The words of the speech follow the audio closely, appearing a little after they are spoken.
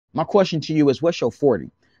My question to you is, what's your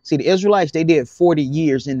 40? See, the Israelites, they did 40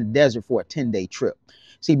 years in the desert for a 10-day trip.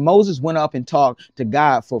 See, Moses went up and talked to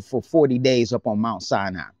God for 40 days up on Mount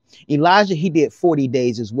Sinai. Elijah, he did 40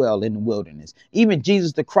 days as well in the wilderness. Even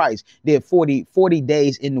Jesus the Christ did 40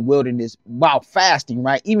 days in the wilderness while fasting,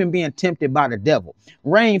 right? Even being tempted by the devil.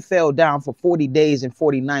 Rain fell down for 40 days and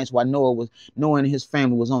 40 nights while Noah and his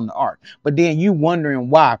family was on the ark. But then you wondering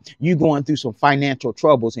why you going through some financial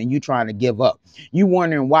troubles and you trying to give up. You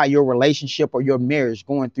wondering why your relationship or your marriage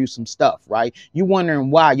going through some stuff, right? You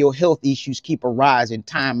wondering why your health issues keep arising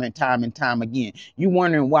time and time and time again. You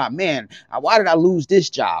wondering why, man, why did I lose this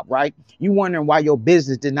job, right? You wondering why your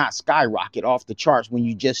business did not skyrocket off the charts when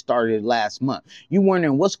you just started last month. You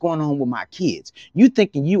wondering what's going on with my kids. You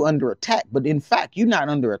thinking you under attack, but in fact, you're not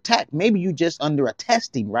under attack. Maybe you just under a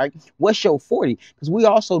testing, right? What's your 40? Because we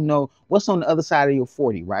also know what's on the other side of your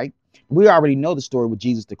 40, right? We already know the story with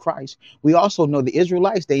Jesus the Christ. We also know the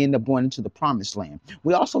Israelites, they end up going into the promised land.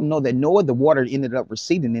 We also know that Noah, the water ended up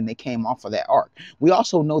receding and they came off of that ark. We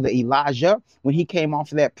also know that Elijah, when he came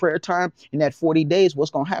off of that prayer time in that 40 days,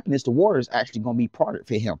 what's going to happen is the water is actually going to be parted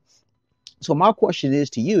for him. So my question is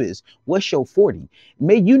to you is, what's your 40?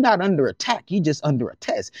 May you not under attack, you just under a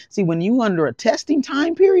test. See, when you under a testing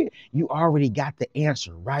time period, you already got the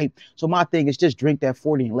answer, right? So my thing is just drink that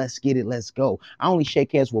 40 and let's get it, let's go. I only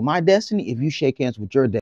shake hands with my destiny if you shake hands with your destiny.